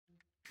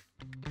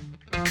Hello,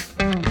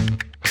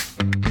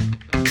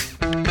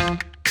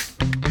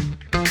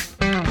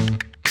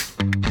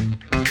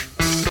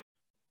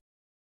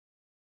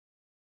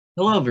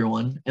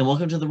 everyone, and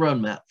welcome to the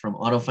Roadmap from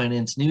Auto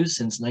Finance News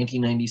since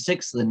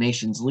 1996, the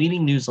nation's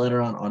leading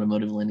newsletter on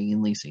automotive lending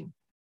and leasing.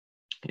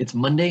 It's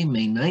Monday,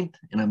 May 9th,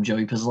 and I'm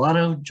Joey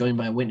Pizzolato, joined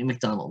by Whitney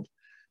McDonald.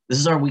 This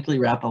is our weekly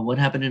wrap on what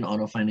happened in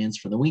auto finance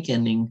for the week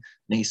ending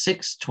May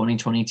 6,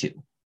 2022.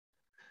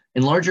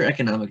 In larger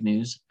economic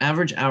news,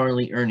 average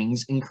hourly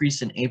earnings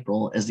increased in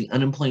April as the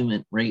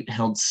unemployment rate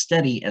held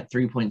steady at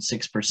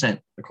 3.6%,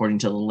 according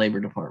to the Labor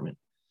Department.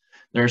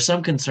 There are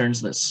some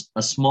concerns that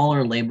a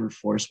smaller labor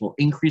force will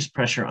increase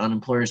pressure on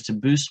employers to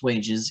boost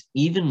wages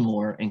even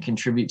more and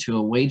contribute to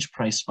a wage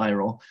price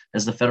spiral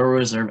as the Federal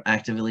Reserve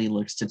actively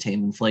looks to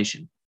tame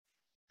inflation.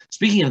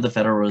 Speaking of the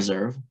Federal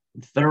Reserve,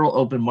 the Federal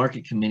Open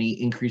Market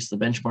Committee increased the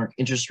benchmark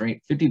interest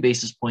rate 50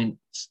 basis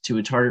points to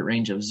a target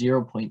range of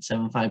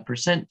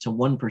 0.75% to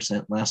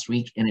 1% last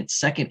week in its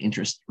second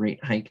interest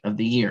rate hike of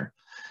the year.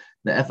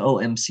 The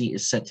FOMC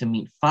is set to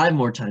meet 5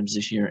 more times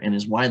this year and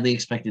is widely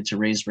expected to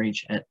raise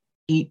rates at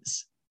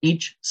each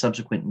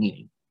subsequent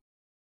meeting.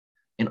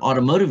 In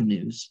automotive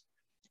news,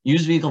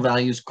 used vehicle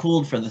values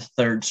cooled for the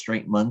third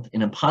straight month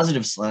in a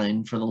positive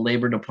sign for the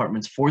Labor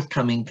Department's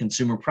forthcoming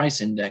Consumer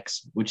Price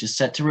Index, which is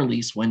set to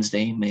release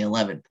Wednesday, May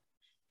 11th.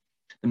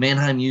 The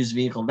Manheim Used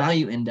Vehicle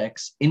Value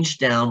Index inched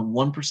down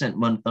 1%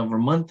 month over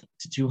month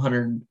to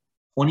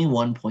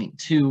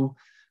 221.2,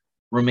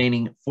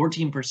 remaining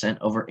 14%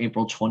 over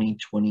April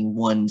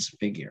 2021's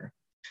figure.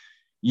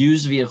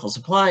 Used vehicle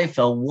supply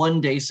fell 1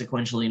 day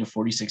sequentially to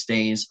 46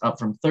 days, up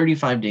from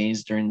 35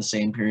 days during the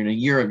same period a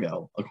year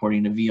ago,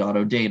 according to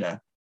vAuto data.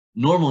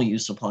 Normal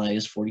used supply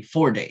is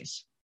 44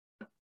 days.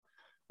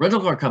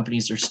 Rental car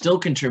companies are still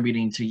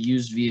contributing to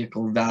used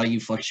vehicle value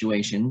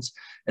fluctuations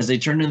as they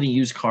turn to the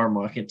used car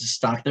market to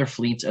stock their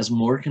fleets as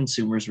more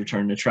consumers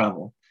return to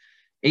travel.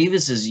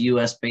 Avis's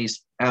U.S.-based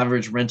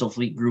average rental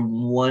fleet grew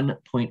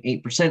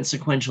 1.8%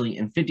 sequentially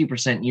and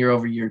 50% year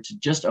over year to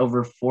just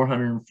over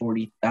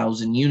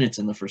 440,000 units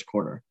in the first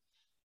quarter.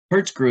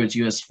 Hertz grew its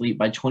U.S. fleet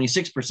by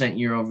 26%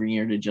 year over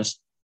year to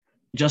just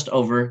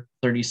over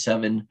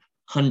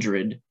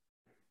 3,700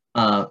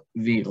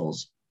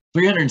 vehicles.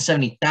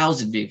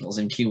 370,000 vehicles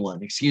in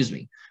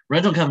Q1,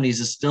 Rental companies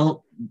have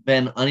still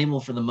been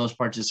unable for the most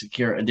part to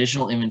secure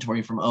additional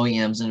inventory from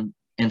OEMs and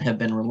have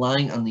been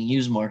relying on the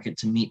used market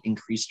to meet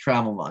increased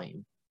travel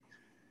volume.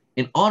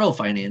 In auto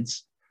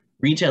finance,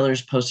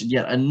 retailers posted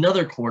yet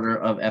another quarter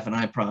of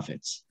F&I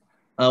profits.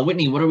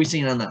 Whitney, what are we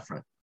seeing on that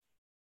front?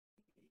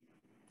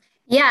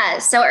 Yeah,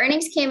 so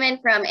earnings came in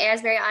from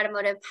Asbury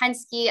Automotive,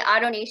 Penske,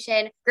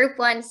 AutoNation, Group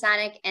 1,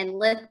 Sonic, and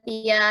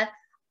Lithia.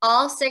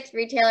 All 6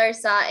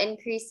 retailers saw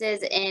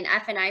increases in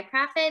F&I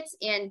profits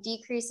and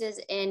decreases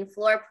in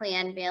floor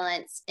plan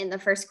balance in the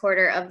first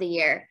quarter of the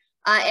year.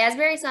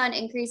 Asbury saw an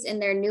increase in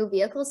their new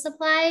vehicle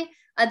supply.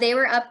 They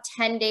were up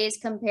 10 days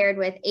compared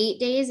with 8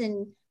 days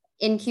in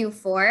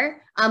Q4,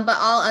 but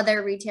all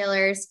other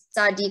retailers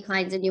saw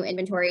declines in new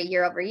inventory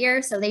year over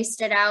year, so they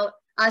stood out.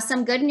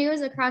 Some good news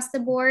across the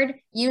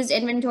board. Used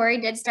inventory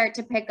did start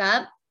to pick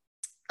up.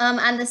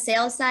 On the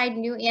sales side,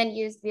 new and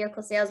used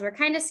vehicle sales were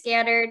kind of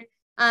scattered.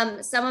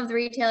 Some of the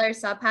retailers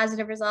saw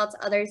positive results,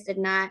 others did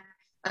not.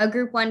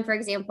 Group 1, for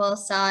example,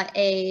 saw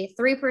a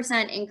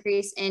 3%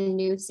 increase in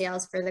new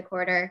sales for the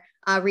quarter,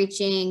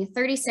 reaching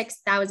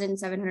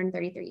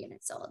 36,733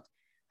 units sold.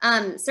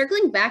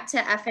 Circling back to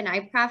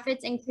F&I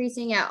profits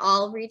increasing at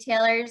all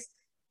retailers,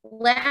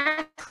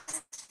 last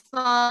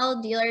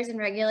fall, dealers and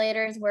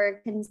regulators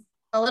were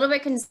a little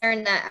bit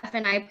concerned that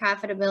F&I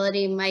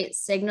profitability might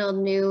signal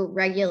new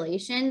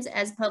regulations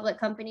as public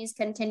companies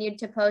continued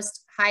to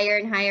post higher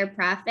and higher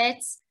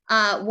profits.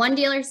 One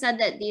dealer said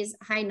that these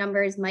high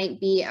numbers might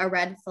be a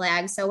red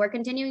flag. So we're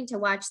continuing to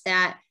watch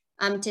that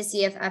to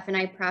see if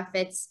F&I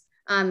profits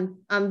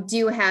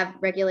do have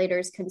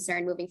regulators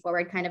concerned moving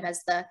forward, kind of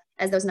as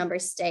those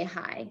numbers stay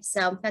high.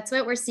 So that's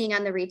what we're seeing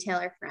on the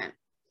retailer front.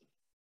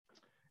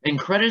 And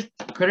Credit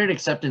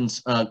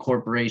Acceptance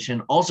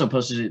Corporation also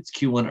posted its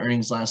Q1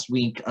 earnings last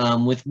week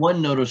with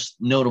one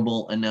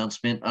notable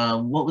announcement.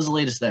 What was the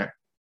latest there?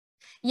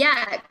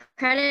 Yeah,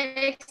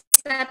 Credit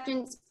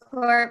Acceptance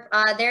Corp,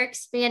 they're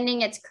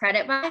expanding its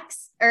credit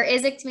box, or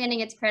is expanding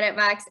its credit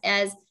box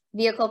as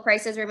vehicle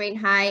prices remain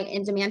high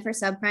and demand for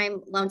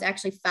subprime loans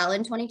actually fell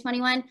in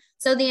 2021.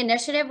 So the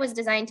initiative was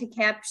designed to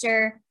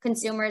capture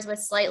consumers with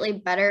slightly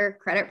better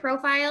credit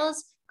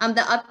profiles.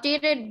 The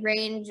updated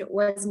range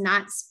was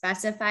not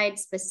specified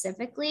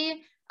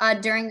specifically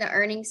during the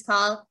earnings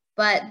call,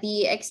 but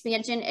the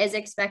expansion is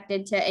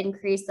expected to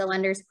increase the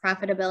lender's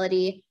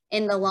profitability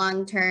in the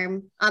long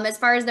term. As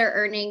far as their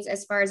earnings,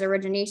 as far as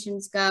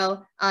originations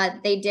go,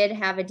 they did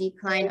have a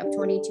decline of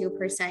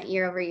 22%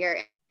 year over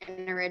year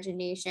in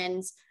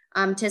originations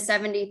to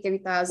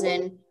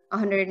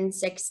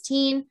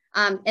 73,116.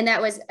 And that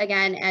was,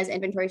 again, as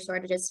inventory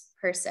shortages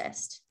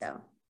persist.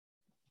 So.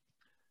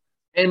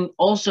 And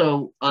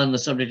also on the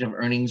subject of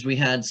earnings, we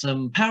had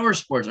some power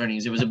sports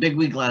earnings. It was a big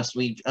week last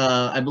week.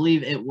 I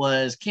believe it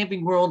was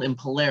Camping World and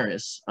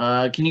Polaris.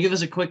 Can you give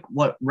us a quick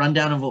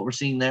rundown of what we're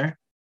seeing there?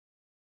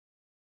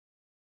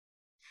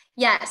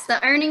 Yes,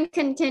 the earnings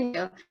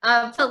continue.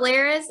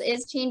 Polaris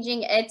is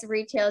changing its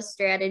retail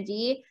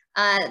strategy.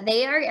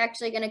 They are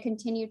actually going to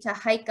continue to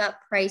hike up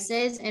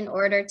prices in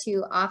order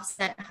to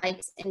offset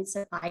hikes in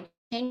supply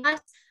chain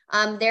costs.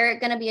 They're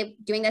going to be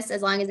doing this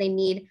as long as they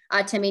need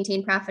to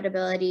maintain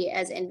profitability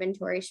as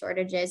inventory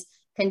shortages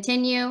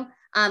continue.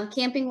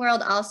 Camping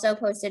World also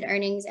posted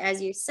earnings,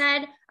 as you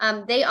said.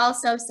 They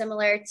also,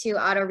 similar to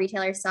auto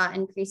retailers, saw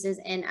increases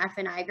in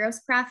F&I gross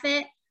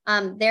profit.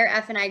 Their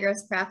F&I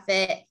gross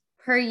profit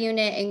per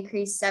unit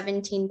increased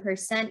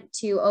 17%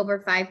 to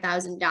over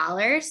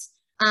 $5,000.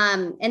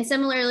 And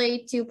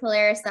similarly to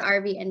Polaris, the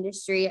RV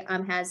industry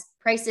has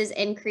prices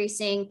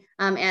increasing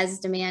as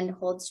demand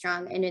holds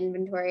strong and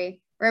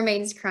inventory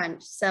remains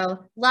crunched.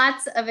 So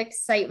lots of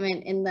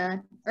excitement in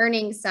the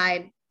earnings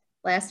side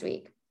last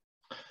week.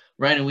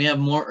 Right, and we have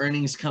more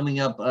earnings coming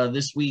up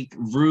this week.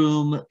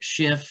 Vroom,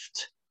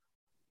 Shift,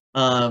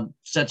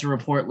 set to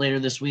report later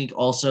this week.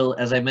 Also,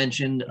 as I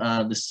mentioned,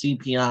 the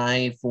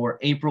CPI for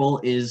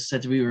April is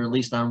set to be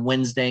released on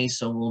Wednesday,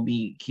 so we'll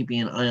be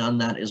keeping an eye on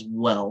that as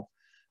well.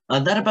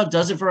 That about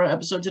does it for our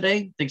episode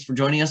today. Thanks for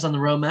joining us on the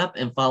Roadmap,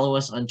 and follow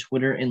us on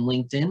Twitter and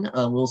LinkedIn.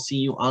 We'll see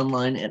you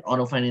online at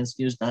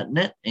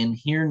autofinancenews.net and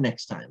here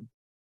next time.